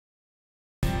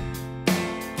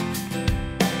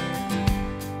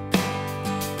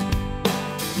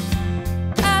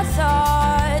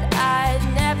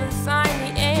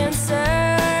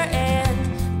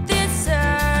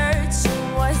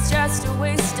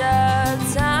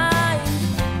of time.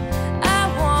 I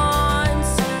want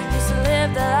to just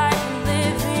live the life I'm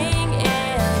living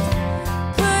and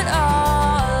put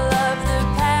all of the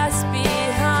past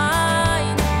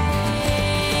behind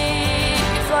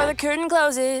me before the curtain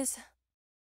closes.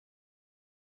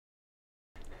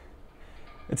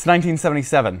 It's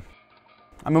 1977.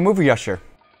 I'm a movie usher.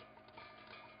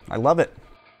 I love it.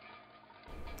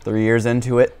 3 years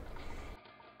into it,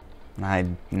 I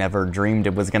never dreamed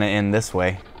it was gonna end this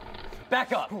way.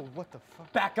 Back up! Oh, what the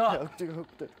fuck? Back up!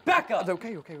 Back up!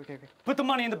 Okay. Put the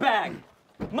money in the bag!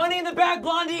 Money in the bag,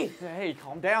 Blondie! Hey,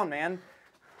 calm down, man.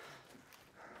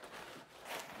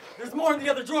 There's more in the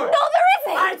other drawer! No, there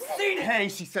isn't! I've seen it! Hey,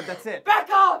 she said that's it. Back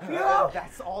up!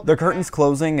 That's all. The curtains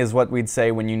closing is what we'd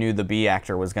say when you knew the B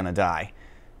actor was gonna die.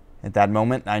 At that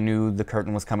moment, I knew the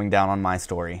curtain was coming down on my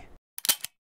story.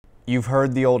 You've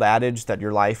heard the old adage that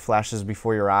your life flashes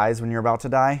before your eyes when you're about to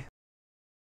die?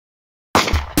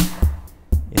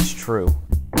 It's true.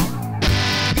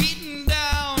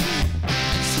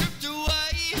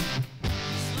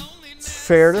 It's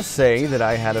fair to say that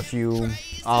I had a few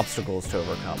obstacles to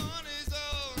overcome.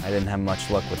 I didn't have much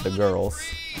luck with the girls.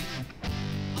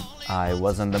 I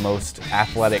wasn't the most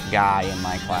athletic guy in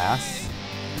my class,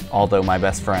 although my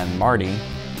best friend, Marty,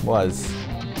 was.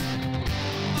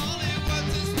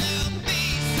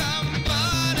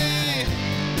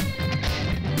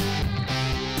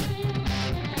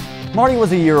 Marty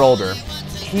was a year older.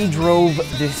 He drove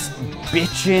this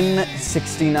bitchin'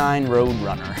 '69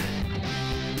 Roadrunner.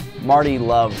 Marty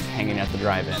loved hanging at the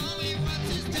drive-in.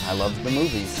 I loved the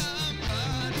movies.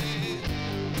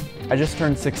 I just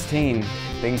turned 16.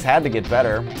 Things had to get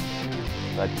better,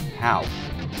 but how?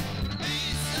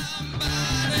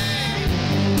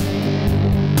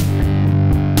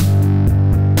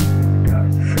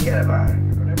 Guys, forget about it. I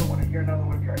don't ever want to hear another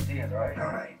one of your ideas, all right? All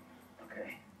right.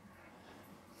 Okay.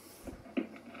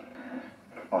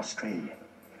 Australia.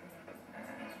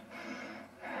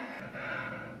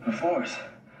 The force.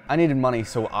 I needed money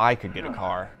so I could get a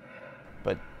car,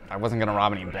 but I wasn't gonna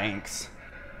rob any banks.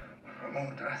 For a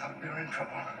moment, I thought we were in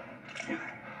trouble.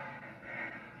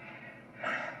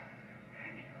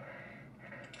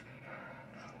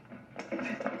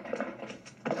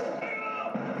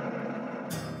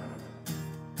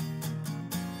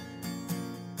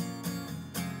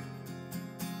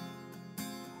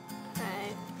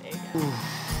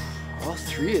 All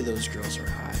three of those girls are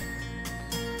hot.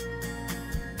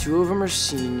 2 of them are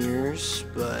seniors,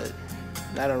 but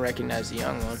I don't recognize the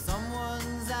young one.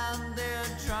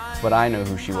 But I know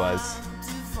who she was.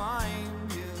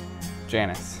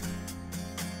 Janice.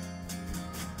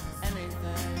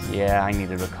 Yeah, I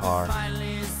needed a car.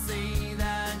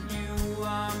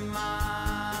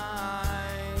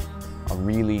 A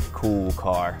really cool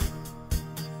car.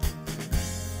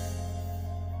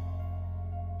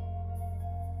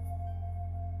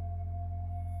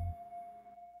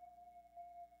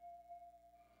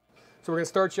 So we're going to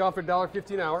start you off at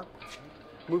 $1.50 an hour.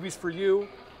 Movies for you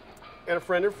and a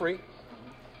friend are free.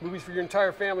 Movies for your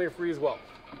entire family are free as well.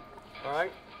 All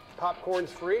right?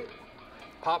 Popcorn's free.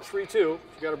 Pop's free too.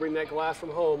 You got to bring that glass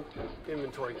from home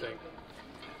inventory thing.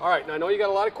 All right, now I know you got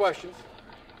a lot of questions.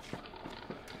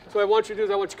 So what I want you to do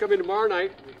is I want you to come in tomorrow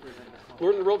night,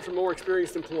 learn the ropes from a more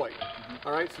experienced employee.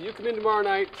 All right, so you come in tomorrow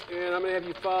night and I'm going to have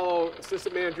you follow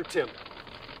Assistant Manager Tim.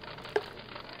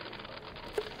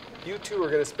 You two are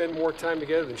going to spend more time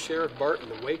together than Sheriff Bart and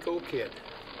the Waco Kid.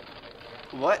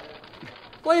 What?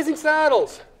 Blazing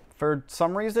Saddles! For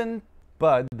some reason,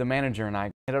 Bud, the manager, and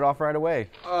I hit it off right away.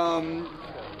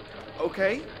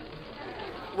 Okay.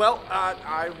 Well,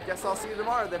 I guess I'll see you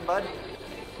tomorrow then, bud.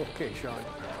 Okay, Shawn.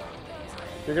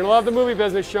 You're going to love the movie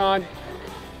business, Shawn.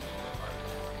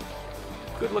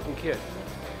 Good-looking kid.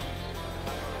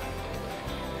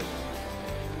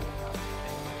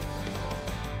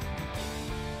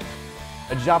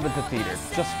 A job at the theater,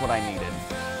 just what I needed.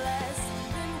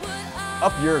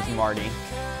 Up yours, Marty.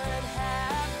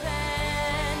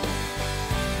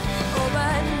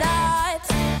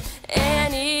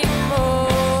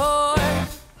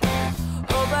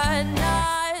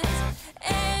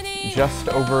 Just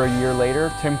over a year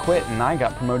later, Tim quit and I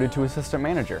got promoted to assistant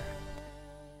manager.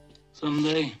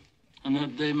 Someday, and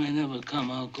that day may never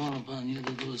come, I'll call upon you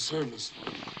to do a service.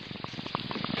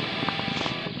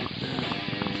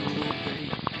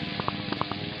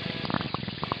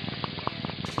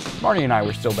 Marty and I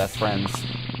were still best friends.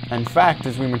 In fact,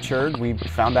 as we matured, we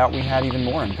found out we had even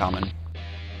more in common.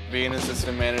 Being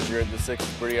assistant manager at the Six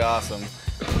is pretty awesome.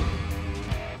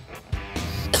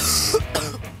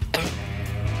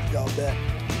 Y'all bet.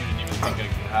 You didn't even think I'd get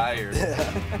hired.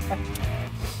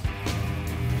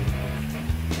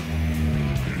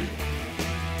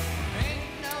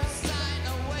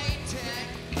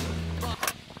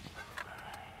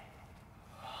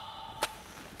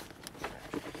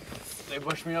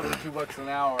 pushed me up to $2 an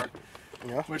hour.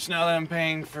 Yeah. Which now that I'm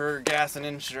paying for gas and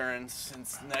insurance,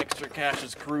 since the extra cash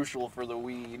is crucial for the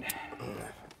weed.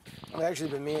 I've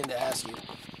actually been meaning to ask you.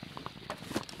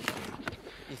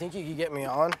 You think you could get me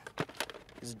on?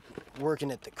 'Cause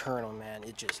working at the Colonel, man,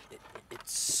 it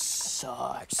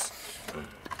sucks. Fucking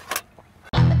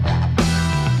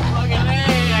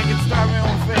hey, I can start my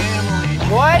own family.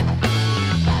 What?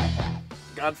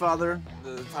 Godfather,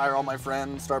 hire all my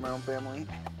friends, start my own family.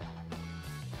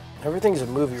 Everything's a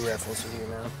movie reference with you,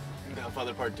 man.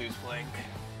 Godfather Part 2's playing.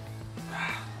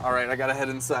 All right, I gotta head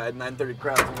inside. 9:30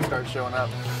 crowd's gonna start showing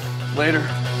up. Later.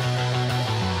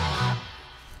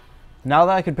 Now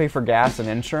that I could pay for gas and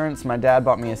insurance, my dad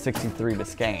bought me a '63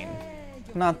 Biscayne.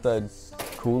 Not the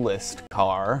coolest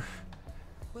car.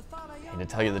 And to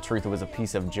tell you the truth, it was a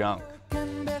piece of junk.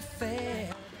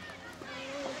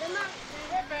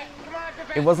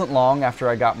 It wasn't long after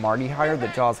I got Marty hired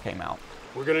that Jaws came out.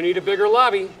 We're gonna need a bigger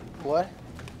lobby. What?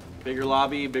 Bigger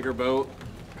lobby, bigger boat.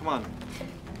 Come on.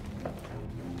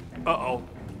 Uh-oh.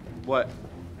 What?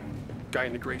 Guy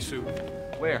in the gray suit.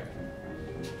 Where?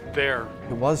 There.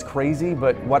 It was crazy,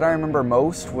 but what I remember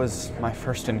most was my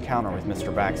first encounter with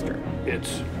Mr. Baxter.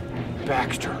 It's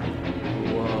Baxter.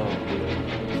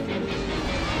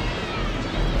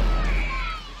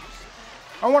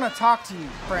 I want to talk to you,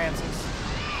 Francis.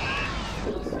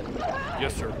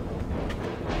 Yes, sir.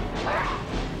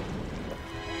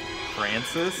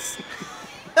 Francis?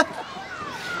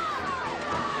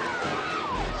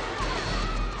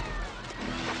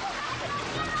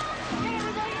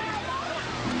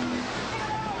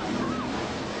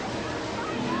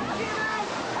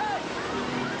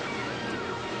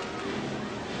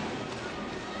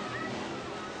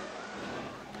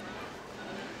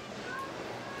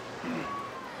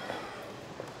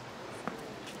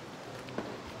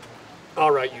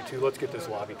 All right, you two, let's get this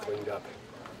lobby cleaned up.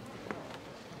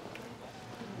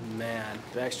 Man,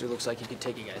 Baxter looks like he could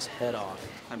take a guy's head off.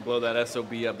 I'd blow that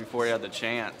SOB up before he had the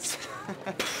chance.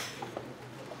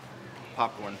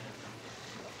 Popcorn.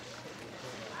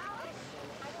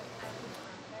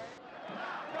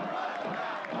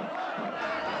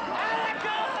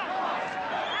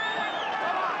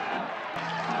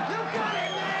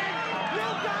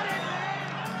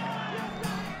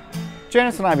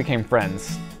 Janice and I became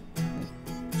friends.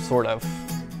 Sort of.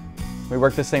 We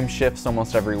worked the same shifts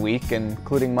almost every week,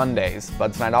 including Mondays,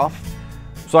 Bud's night off.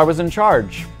 So I was in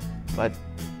charge, but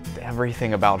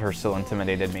everything about her still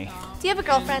intimidated me. Do you have a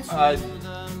girlfriend?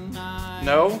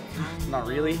 No, not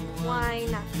really. Why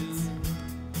not?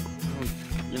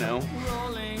 You know.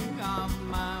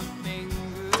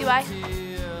 Do I?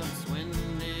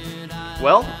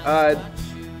 Well,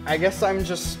 I guess I'm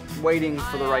just waiting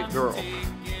for the right girl.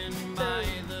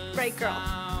 The right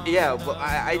girl. Yeah, well,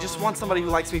 I just want somebody who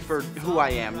likes me for who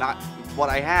I am, not what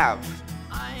I have.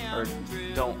 Or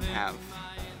don't have.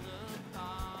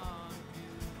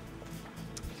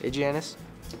 Hey, Janice.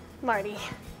 Marty.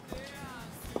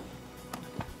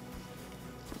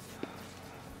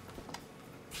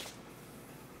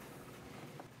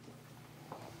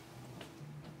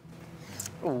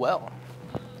 Well,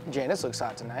 Janice looks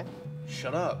hot tonight.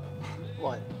 Shut up.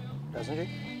 What? Doesn't she?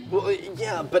 Well,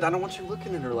 yeah, but I don't want you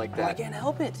looking at her like that. Well, I can't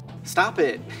help it. Stop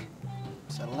it.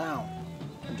 Settle down.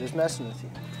 I'm just messing with you.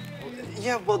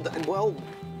 Yeah, well,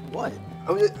 What?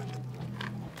 oh,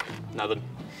 nothing.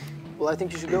 Well, I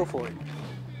think you should go for it.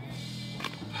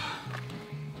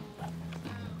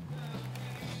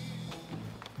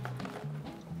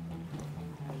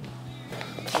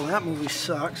 Well, that movie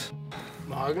sucks.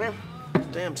 Mahogany?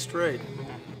 Damn straight.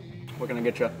 What can I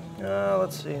get you?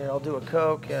 Let's see here. I'll do a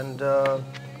Coke and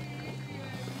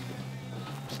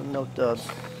some Milk Duds.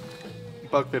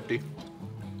 $1.50.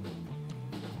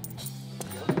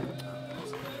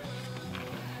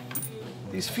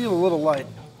 These feel a little light.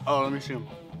 Oh, let me see them.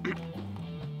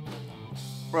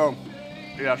 Well,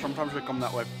 yeah, sometimes they come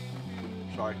that way.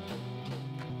 Sorry.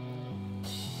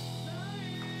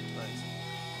 Thanks.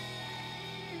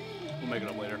 We'll make it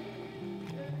up later.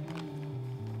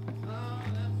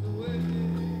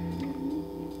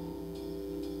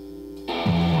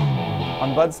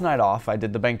 On Bud's night off, I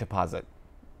did the bank deposit.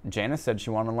 Janice said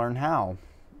she wanted to learn how.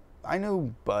 I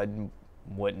knew Bud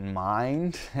wouldn't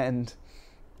mind, and,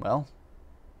 well...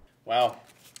 Wow.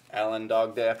 Alan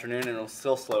dogged the afternoon and it was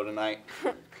still slow tonight.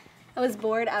 I was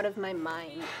bored out of my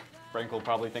mind. Frank will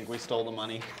probably think we stole the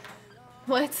money.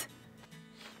 What?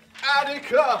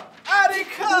 Attica!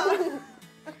 Attica!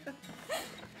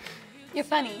 You're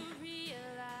funny.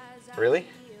 Really?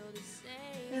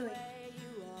 Really.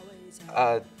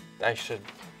 I should.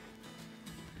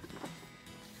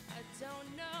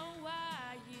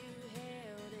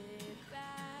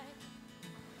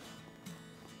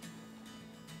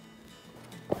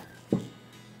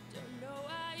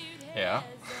 Yeah?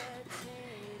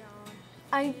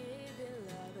 I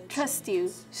trust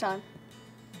you, Shawn.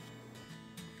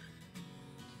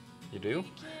 You do?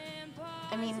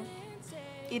 I mean,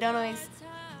 you don't always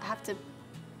have to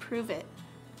prove it.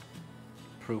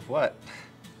 Prove what?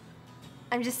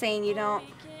 I'm just saying you don't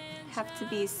have to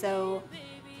be so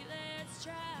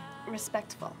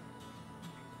respectful.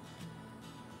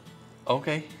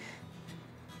 Okay.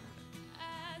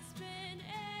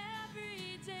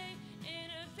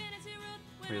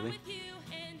 Really?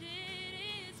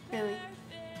 Really.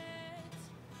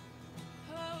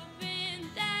 Hoping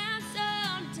that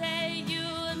someday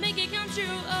you'll make it come true.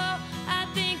 Oh, I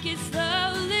think it's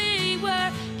slowly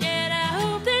working. I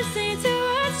hope this ain't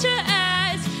too extra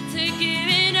eyes to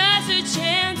giving us a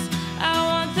chance. I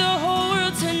want the whole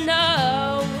world to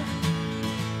know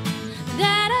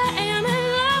that I am in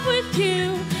love with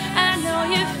you. I know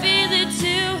you feel it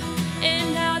too,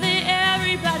 and now that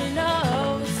everybody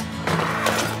knows,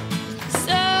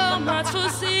 so much for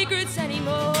secrets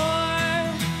anymore.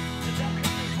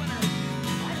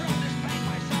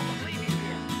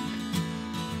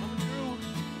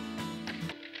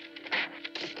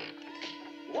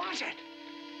 Watch it!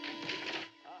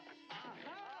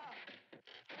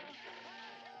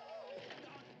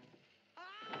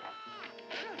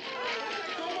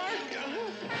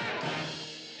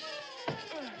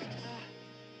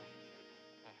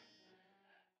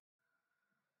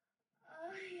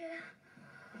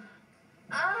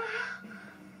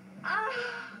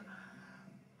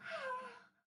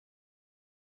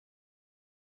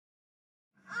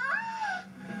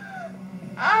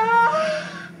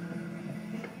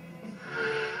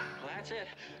 That's it.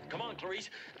 Come on, Clarice.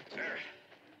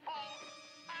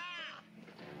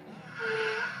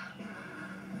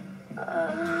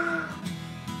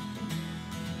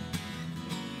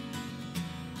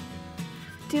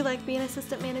 Do you like being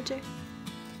assistant manager?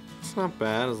 It's not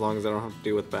bad as long as I don't have to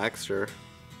deal with Baxter.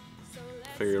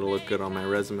 Figure it'll look good on my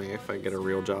resume if I get a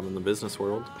real job in the business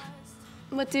world.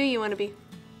 What do you want to be?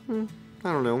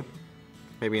 I don't know.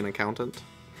 Maybe an accountant?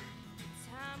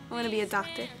 I want to be a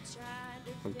doctor.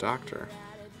 A doctor?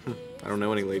 I don't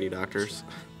know any lady doctors.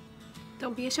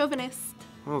 Don't be a chauvinist.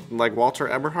 Oh, like Walter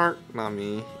Eberhardt? Not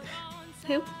me.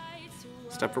 Who?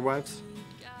 Stepford Wives?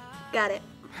 Got it.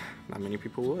 Not many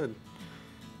people would.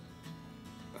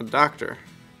 A doctor.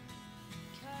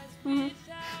 Mm-hmm.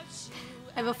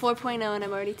 I have a 4.0 and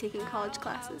I'm already taking college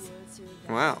classes.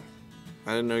 Wow.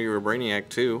 I didn't know you were a brainiac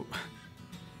too.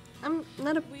 I'm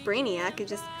not a brainiac, I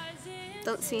just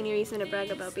don't see any reason to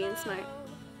brag about being smart.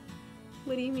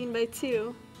 What do you mean by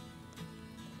two?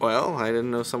 Well, I didn't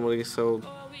know somebody so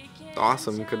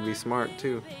awesome could be smart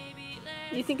too.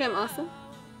 You think I'm awesome?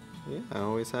 Yeah, I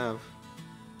always have.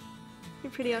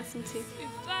 You're pretty awesome too. We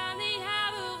finally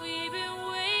have what we've been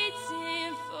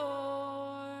waiting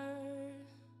for.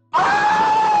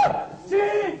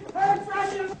 Chief! There's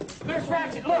Fraction! There's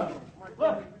Fraction! Look!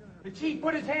 Look! The chief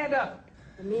put his hand up!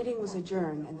 The meeting was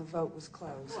adjourned and the vote was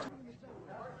closed.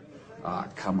 Ah,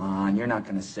 come on. You're not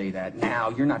gonna say that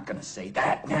now. You're not gonna say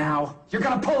that now. You're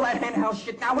gonna pull that henhouse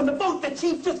shit now. When the vote the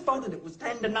chief just voted, it was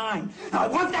 10-9. Now I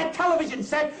want that television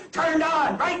set turned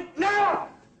on right now!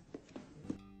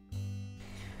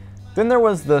 Then there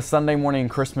was the Sunday morning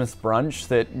Christmas brunch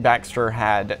that Baxter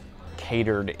had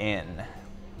catered in.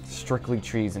 Strictly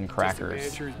cheese and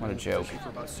crackers. What a joke.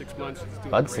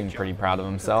 Bud seemed pretty proud of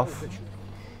himself.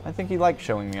 I think he liked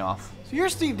showing me off. So you're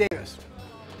Steve Davis.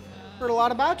 Heard a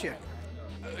lot about you.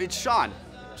 It's Shawn.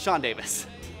 Shawn Davis.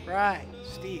 Right,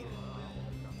 Steve.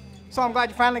 So I'm glad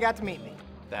you finally got to meet me.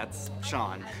 That's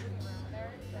Shawn.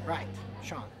 Right,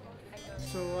 Shawn.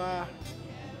 So,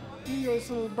 you enjoy this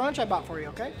little brunch I bought for you,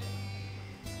 okay?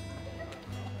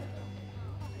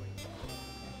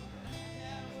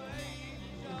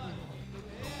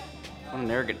 What an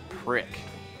arrogant prick.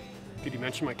 Did he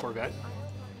mention my Corvette?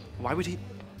 Why would he?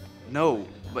 No,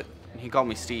 but he called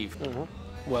me Steve.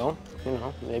 Well, you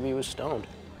know, maybe he was stoned.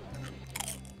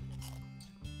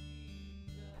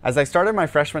 As I started my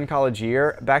freshman college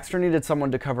year, Baxter needed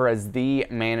someone to cover as the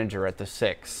manager at the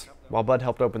Six, while Bud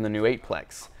helped open the new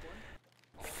 8-plex.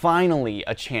 Finally,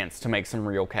 a chance to make some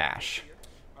real cash.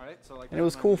 And it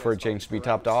was cool for a change to be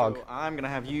top dog. So I'm gonna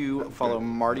have you follow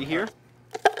Marty here.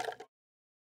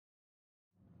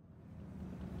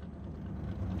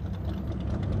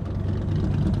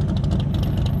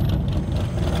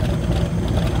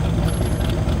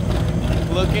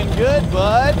 Looking good,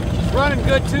 Bud. It's running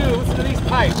good too. Listen to these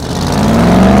pipes.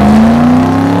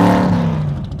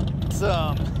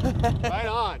 Right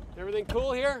on. Everything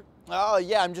cool here? Oh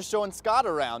yeah, I'm just showing Scott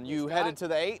around. You headed to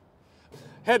the 8?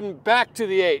 Heading back to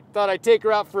the 8. Thought I'd take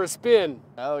her out for a spin.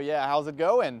 Oh yeah, how's it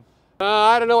going?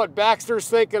 I don't know what Baxter's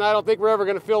thinking. I don't think we're ever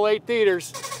going to fill 8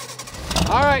 theaters.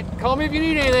 All right, call me if you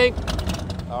need anything.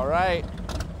 All right.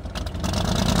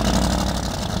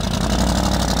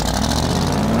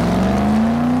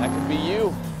 That could be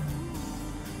you.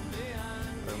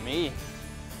 Or me.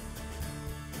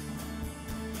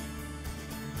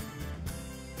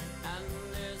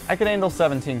 I could handle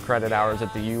 17 credit hours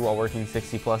at the U while working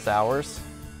 60 plus hours.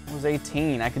 I was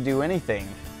 18, I could do anything.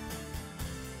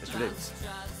 Mr. Davis,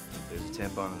 there's a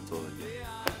tampon on the toilet.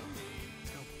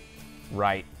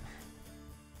 Right.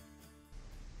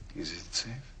 Is it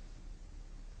safe?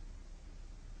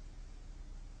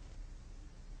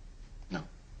 No,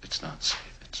 it's not safe.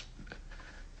 It's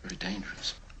very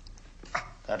dangerous.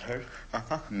 That hurt?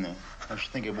 No, I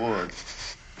should think it would.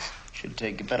 Should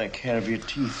take better care of your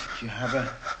teeth. You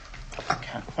have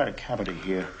quite a cavity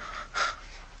here.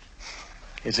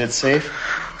 Is it safe?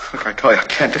 Look, I tell you, I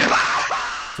can't do it.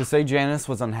 To say Janice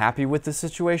was unhappy with the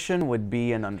situation would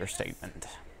be an understatement.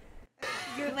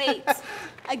 You're late.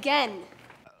 Again.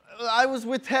 I was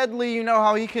with Headley, you know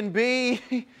how he can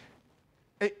be.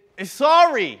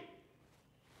 Sorry.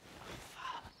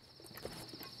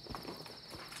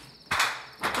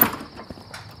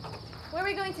 Where are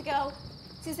we going to go?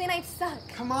 Tuesday nights suck.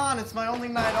 Come on, it's my only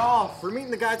night off. We're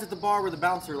meeting the guys at the bar where the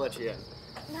bouncer let you in.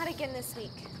 Not again this week.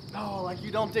 Oh, like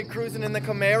you don't dig cruising in the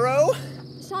Camaro?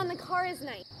 Shawn, the car is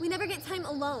nice. We never get time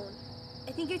alone.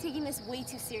 I think you're taking this way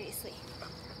too seriously.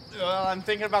 Well, I'm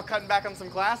thinking about cutting back on some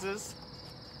classes.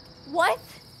 What?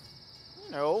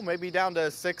 You know, maybe down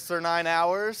to 6 or 9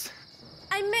 hours.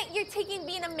 I meant you're taking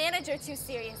being a manager too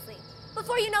seriously.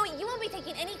 Before you know it, you won't be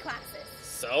taking any classes.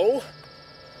 So?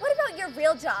 What about your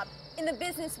real job in the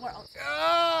business world?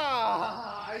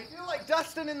 I feel like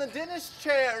Dustin in the dentist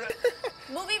chair.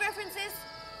 Movie references?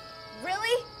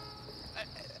 Really?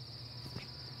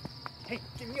 Hey,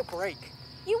 give me a break.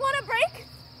 You want a break?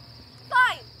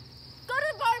 Fine. Go to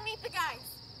the bar and meet the guys.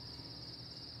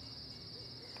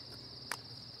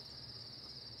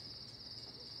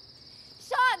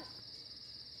 Shawn!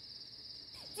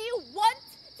 Do you want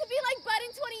to be like Bud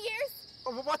in 20 years?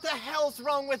 Oh, what the hell's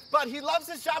wrong with Bud? He loves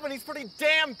his job and he's pretty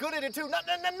damn good at it too. Not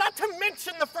to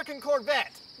mention the frickin'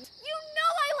 Corvette. You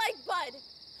know I like Bud,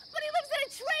 but he lives in a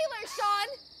trailer, Shawn.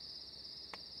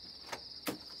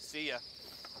 See ya.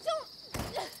 Don't...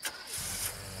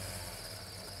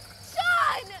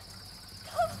 Shawn!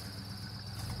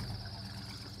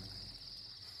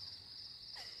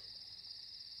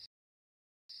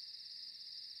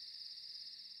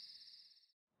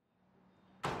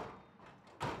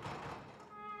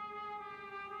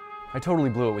 I totally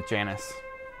blew it with Janice.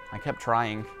 I kept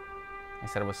trying. I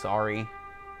said I was sorry,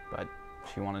 but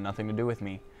she wanted nothing to do with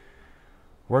me.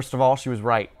 Worst of all, she was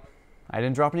right. I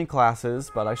didn't drop any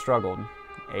classes, but I struggled.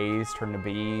 A's turned to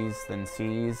B's, then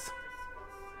C's.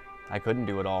 I couldn't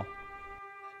do it all.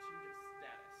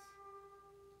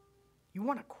 You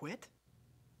want to quit?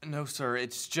 No, sir.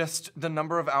 It's just the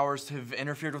number of hours have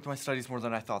interfered with my studies more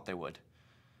than I thought they would.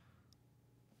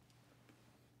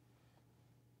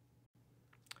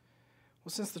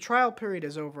 Well, since the trial period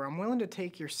is over, I'm willing to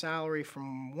take your salary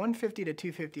from $150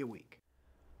 to $250 a week.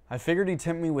 I figured he'd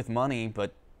tempt me with money,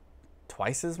 but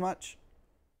twice as much?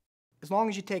 As long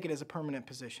as you take it as a permanent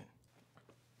position.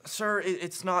 Sir,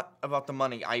 it's not about the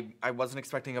money. I wasn't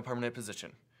expecting a permanent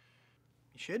position.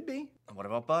 You should be. What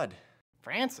about Bud?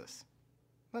 Francis.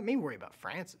 Let me worry about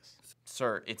Francis.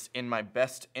 Sir, it's in my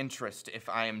best interest if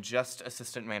I am just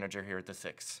assistant manager here at the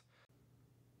Six.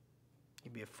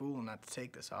 You'd be a fool not to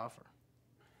take this offer.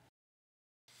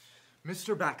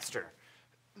 Mr. Baxter,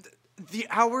 the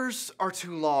hours are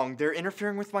too long. They're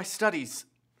interfering with my studies.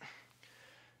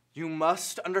 You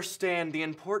must understand the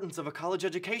importance of a college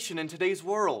education in today's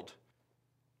world.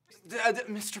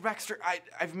 Mr. Baxter,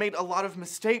 I've made a lot of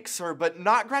mistakes, sir, but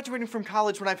not graduating from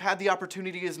college when I've had the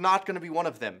opportunity is not going to be one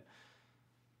of them.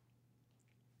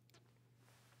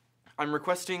 I'm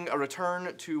requesting a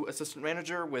return to assistant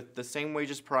manager with the same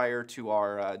wages prior to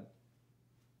our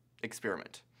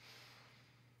experiment.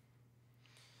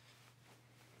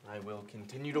 I will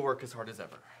continue to work as hard as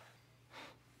ever.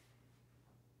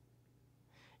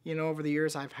 You know, over the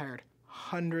years, I've hired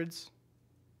hundreds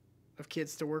of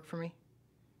kids to work for me.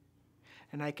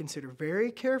 And I consider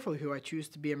very carefully who I choose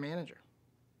to be a manager.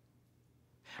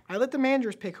 I let the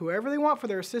managers pick whoever they want for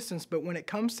their assistants, but when it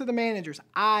comes to the managers,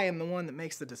 I am the one that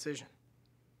makes the decision.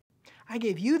 I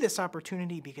gave you this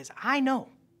opportunity because I know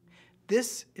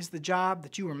this is the job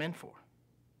that you were meant for.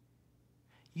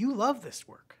 You love this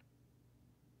work.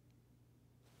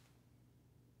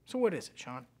 So what is it,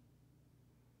 Shawn?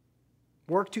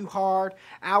 Work too hard,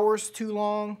 hours too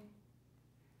long?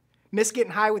 Miss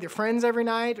getting high with your friends every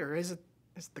night, or is it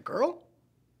the girl?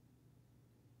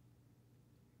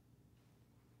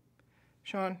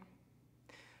 Shawn,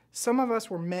 some of us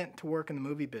were meant to work in the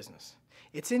movie business.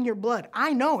 It's in your blood.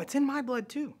 I know, it's in my blood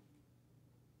too.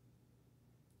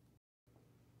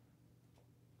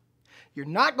 You're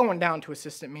not going down to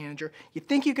assistant manager. You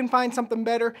think you can find something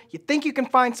better, you think you can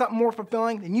find something more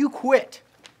fulfilling, then you quit.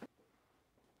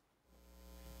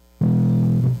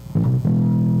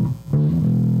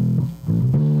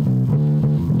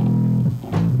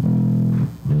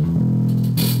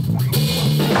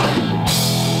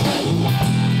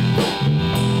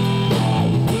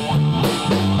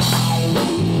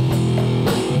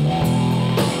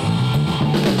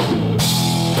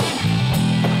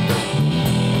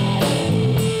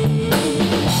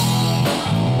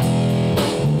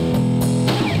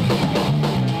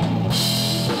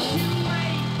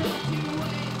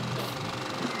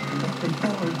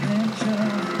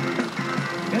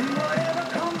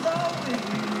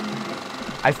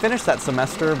 I finished that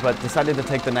semester, but decided to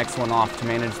take the next one off to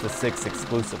manage the Six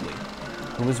exclusively.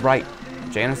 Who was right,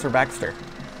 Janice or Baxter?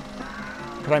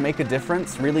 Could I make a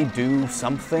difference, really do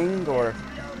something, or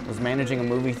was managing a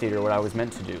movie theater what I was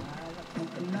meant to do?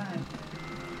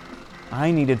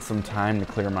 I needed some time to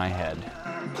clear my head.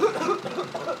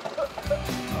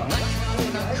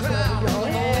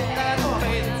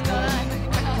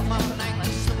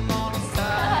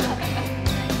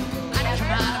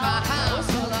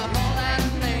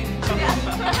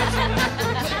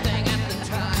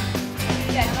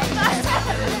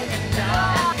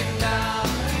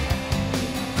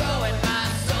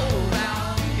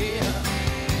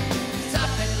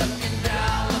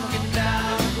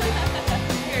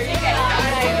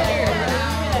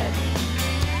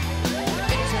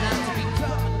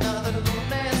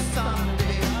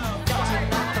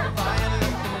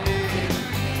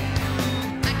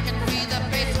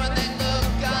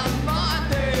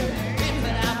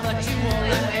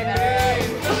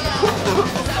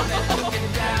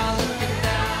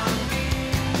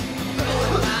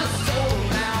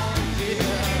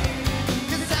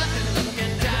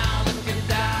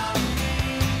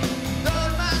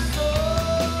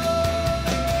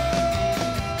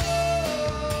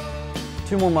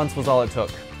 Two more months was all it took.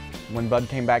 When Bud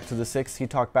came back to the Six, he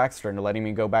talked Baxter into letting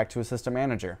me go back to assistant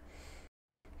manager.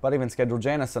 Bud even scheduled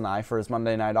Janice and I for his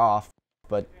Monday night off,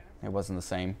 but it wasn't the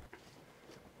same.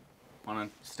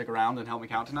 Want to stick around and help me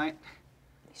count tonight?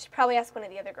 You should probably ask one of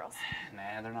the other girls.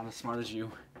 Nah, they're not as smart as you.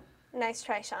 Nice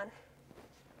try, Shawn.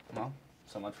 Well,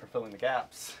 so much for filling the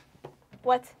gaps.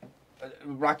 What?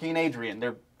 Rocky and Adrian,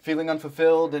 they're feeling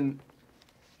unfulfilled and...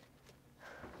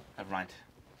 Never mind.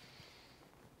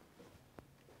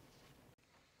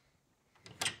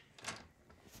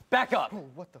 Back up. Oh,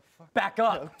 what the fuck? Back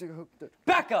up.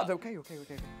 Back up. Okay.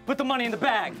 Put the money in the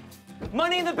bag.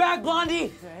 Money in the bag,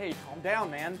 Blondie. Hey, calm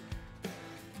down, man.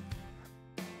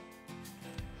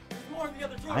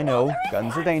 I know,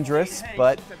 guns are dangerous,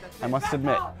 but I must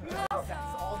admit,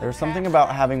 there's something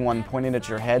about having one pointed at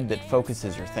your head that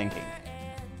focuses your thinking.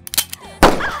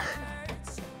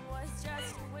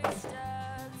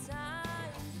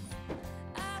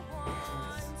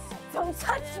 Don't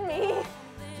touch me!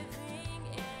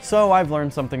 So I've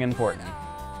learned something important.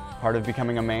 Part of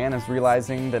becoming a man is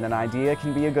realizing that an idea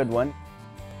can be a good one,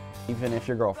 even if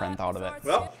your girlfriend thought of it.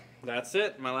 Well, that's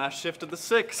it. My last shift of the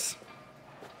Six.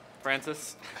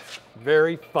 Francis.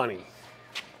 Very funny.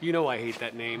 You know I hate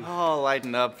that name. Oh,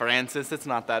 lighten up, Francis. It's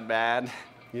not that bad.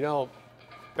 You know,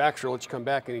 Baxter will let you come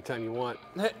back anytime you want.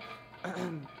 That's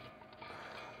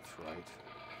right.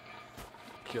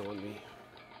 Killing me.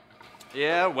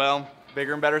 Yeah, well,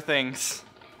 bigger and better things.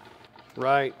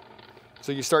 Right.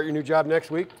 So you start your new job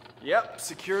next week? Yep,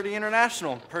 Security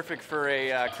International. Perfect for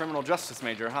a criminal justice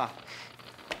major, huh?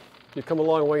 You've come a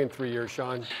long way in 3 years,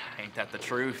 Shawn. Ain't that the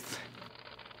truth?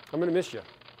 I'm gonna miss you.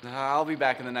 I'll be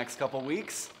back in the next couple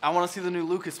weeks. I want to see the new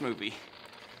Lucas movie.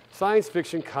 Science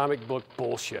fiction comic book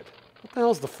bullshit. What the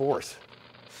hell's the Force?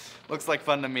 Looks like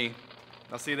fun to me.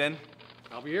 I'll see you then.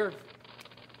 I'll be here.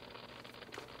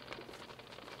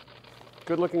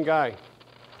 Good looking guy.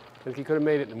 I think he could have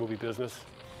made it in the movie business.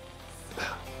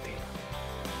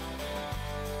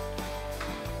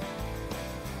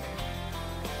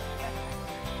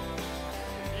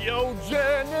 Yo,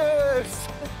 Janice!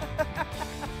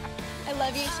 I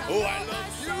love you, Shawn. Oh, I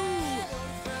love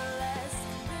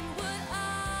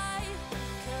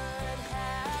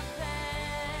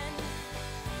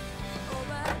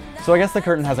you! So I guess the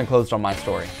curtain hasn't closed on my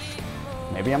story.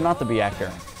 Maybe I'm not the B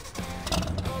actor.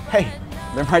 Hey,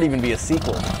 there might even be a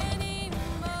sequel.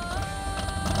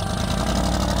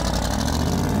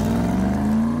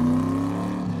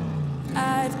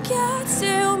 I've got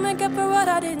to make up for what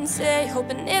I didn't say,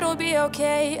 hoping it'll be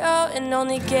okay, oh, and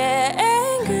only get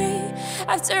angry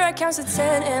after I count to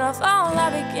 10 and I'll fall in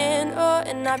love again, oh,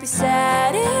 and I'll be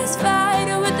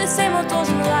satisfied with the same old goals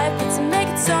in life, but to make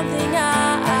it something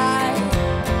I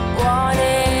want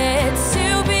it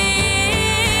to be.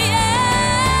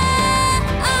 Yeah,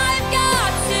 I've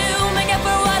got to make up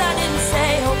for what I didn't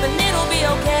say, hoping it'll be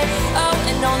okay, oh,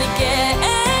 and only get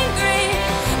angry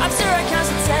after I count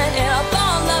to 10 and I'll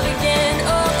fall in love again,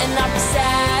 oh, and I'll be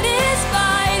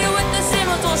satisfied with the same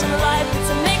old goals in life, but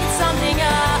to make it something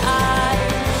I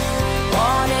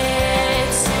want it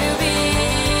to be.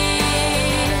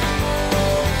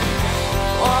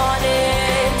 Want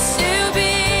it to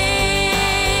be.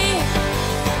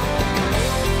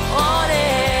 Want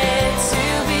it to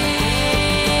be.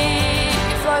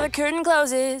 Before the curtain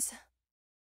closes.